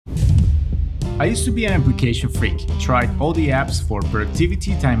I used to be an application freak, tried all the apps for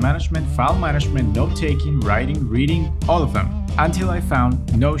productivity, time management, file management, note-taking, writing, reading, all of them, until I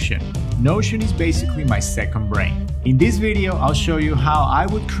found Notion. Notion is basically my second brain. In this video, I'll show you how I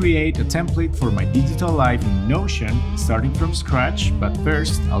would create a template for my digital life in Notion, starting from scratch, but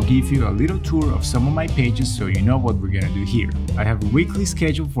first, I'll give you a little tour of some of my pages so you know what we're gonna do here. I have a weekly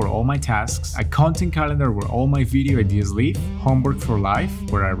schedule for all my tasks, a content calendar where all my video ideas live, homework for life,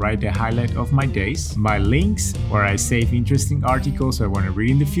 where I write the highlight of my days, my links, where I save interesting articles I want to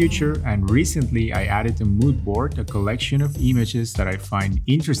read in the future, and recently I added a mood board, a collection of images that I find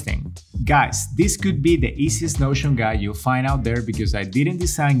interesting. Guys, this could be the easiest Notion guide you'll find out there because I didn't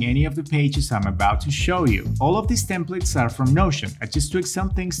design any of the pages I'm about to show you. All of these templates are from Notion. I just tweaked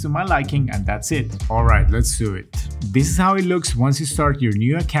some things to my liking and that's it. Alright, let's do it. This is how it looks once you start your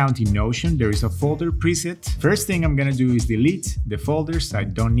new account in Notion. There is a folder preset. First thing I'm gonna do is delete the folders I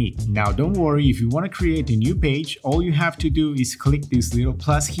don't need. Now don't worry, if you want to create a new page, all you have to do is click this little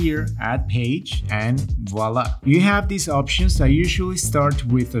plus here, add page, and voila. You have these options. I usually start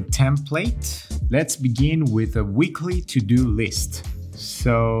with a template. Let's begin with a weekly to-do list.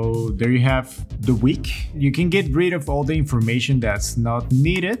 So there you have the week. You can get rid of all the information that's not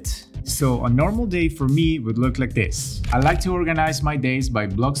needed. So a normal day for me would look like this. I like to organize my days by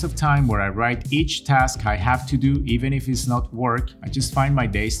blocks of time where I write each task I have to do, even if it's not work. I just find my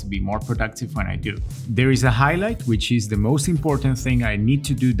days to be more productive when I do. There is a highlight, which is the most important thing I need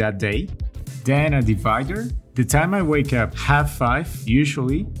to do that day. Then a divider. The time I wake up, 5:30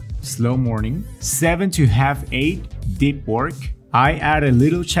 usually, slow morning. 7 to 8, deep work. I add a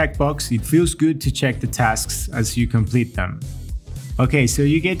little checkbox. It feels good to check the tasks as you complete them. Okay, so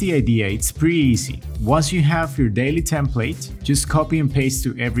you get the idea, it's pretty easy. Once you have your daily template, just copy and paste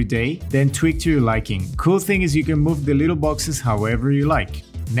to every day, then tweak to your liking. Cool thing is you can move the little boxes however you like.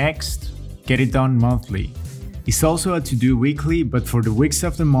 Next, get it done monthly. It's also a to-do weekly, but for the weeks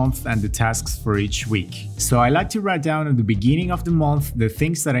of the month and the tasks for each week. So I like to write down at the beginning of the month the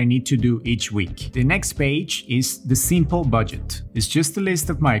things that I need to do each week. The next page is the simple budget. It's just a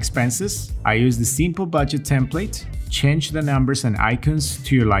list of my expenses. I use the simple budget template. Change the numbers and icons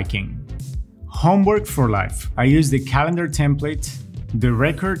to your liking. Homework for life. I use the calendar template, the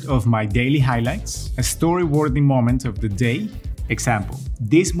record of my daily highlights, a story-worthy moment of the day. Example,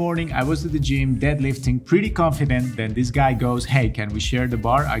 this morning I was at the gym deadlifting pretty confident, then this guy goes, hey, can we share the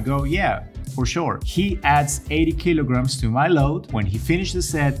bar? I go, yeah, for sure. He adds 80 kilograms to my load. When he finished the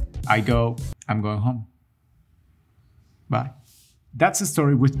set, I go, I'm going home. Bye. That's a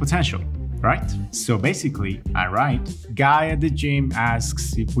story with potential, right? So basically, I write, guy at the gym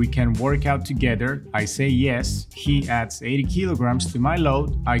asks if we can work out together. I say yes. He adds 80 kilograms to my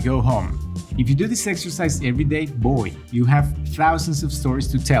load. I go home. If you do this exercise every day, boy, you have thousands of stories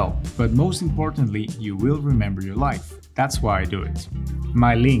to tell. But most importantly, you will remember your life. That's why I do it.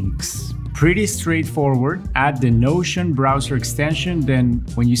 My links. Pretty straightforward. Add the Notion browser extension, then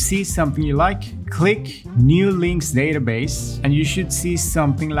when you see something you like, click New Links Database, and you should see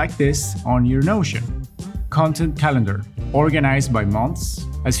something like this on your Notion. Content calendar, organized by months.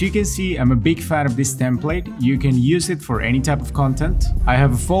 As you can see, I'm a big fan of this template. You can use it for any type of content. I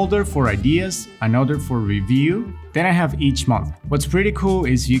have a folder for ideas, another for review, then I have each month. What's pretty cool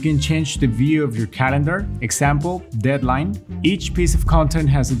is you can change the view of your calendar. Example, deadline. Each piece of content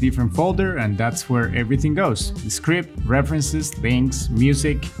has a different folder and that's where everything goes. The script, references, links,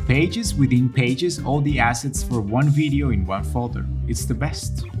 music, pages within pages, all the assets for one video in one folder. It's the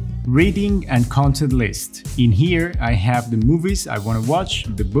best. Reading and content list. In here, I have the movies I want to watch,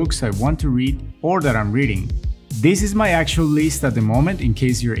 the books I want to read, or that I'm reading. This is my actual list at the moment. In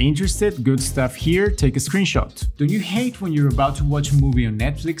case you're interested, good stuff here, take a screenshot. Don't you hate when you're about to watch a movie on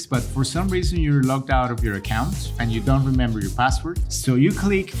Netflix, but for some reason you're logged out of your account and you don't remember your password? So you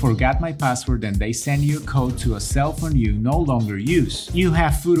click forgot my password and they send you a code to a cell phone you no longer use. You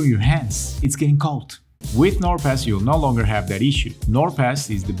have food on your hands. It's getting cold. With Nordpass, you'll no longer have that issue. Nordpass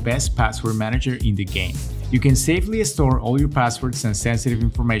is the best password manager in the game. You can safely store all your passwords and sensitive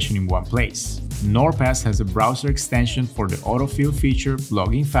information in one place. Nordpass has a browser extension for the autofill feature,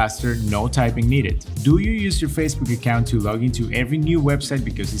 logging faster, no typing needed. Do you use your Facebook account to log into every new website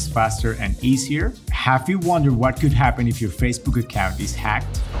because it's faster and easier? Have you wondered what could happen if your Facebook account is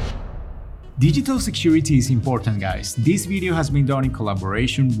hacked? Digital security is important, guys. This video has been done in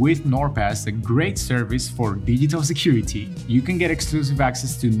collaboration with Nordpass, a great service for digital security. You can get exclusive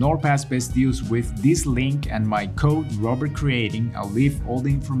access to Nordpass best deals with this link and my code RobertCreating. I'll leave all the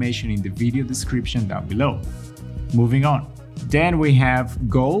information in the video description down below. Moving on. Then we have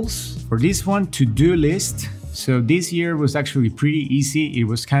goals. For this one, to-do list. So this year was actually pretty easy. It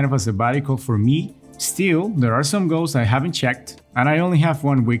was kind of a sabbatical for me. Still, there are some goals I haven't checked, and I only have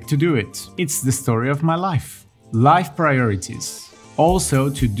 1 week to do it. It's the story of my life. Life priorities. Also,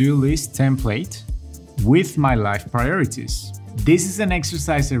 to-do list template with my life priorities. This is an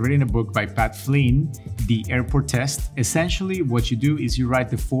exercise I read in a book by Pat Flynn, The Airport Test. Essentially, what you do is you write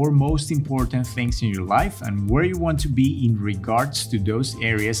the 4 most important things in your life and where you want to be in regards to those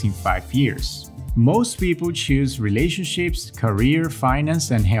areas in 5 years. Most people choose relationships, career,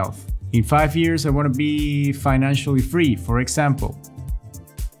 finance, and health. In 5 years, I want to be financially free, for example.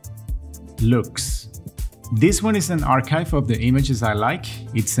 Looks. This one is an archive of the images I like.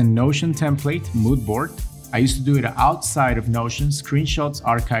 It's a Notion template mood board. I used to do it outside of Notion, screenshots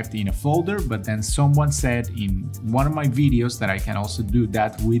archived in a folder, but then someone said in one of my videos that I can also do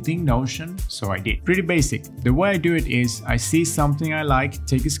that within Notion, so I did. Pretty basic. The way I do it is I see something I like,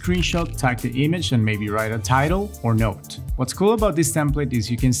 take a screenshot, tag the image, and maybe write a title or note. What's cool about this template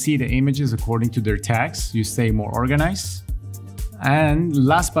is you can see the images according to their tags, you stay more organized. And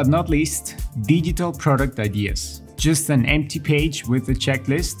last but not least, digital product ideas. Just an empty page with a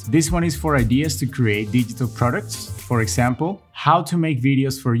checklist. This one is for ideas to create digital products. For example, how to make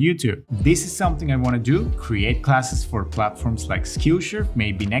videos for YouTube. This is something I want to do, create classes for platforms like Skillshare,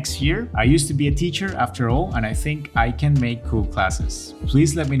 maybe next year. I used to be a teacher after all, and I think I can make cool classes.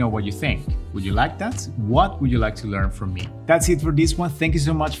 Please let me know what you think. Would you like that? What would you like to learn from me? That's it for this one. Thank you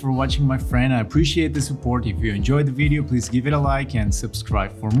so much for watching, my friend. I appreciate the support. If you enjoyed the video, please give it a like and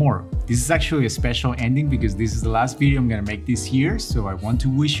subscribe for more. This is actually a special ending because this is the last video I'm gonna make this year. So I want to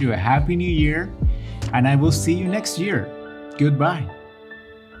wish you a happy new year and I will see you next year. Goodbye.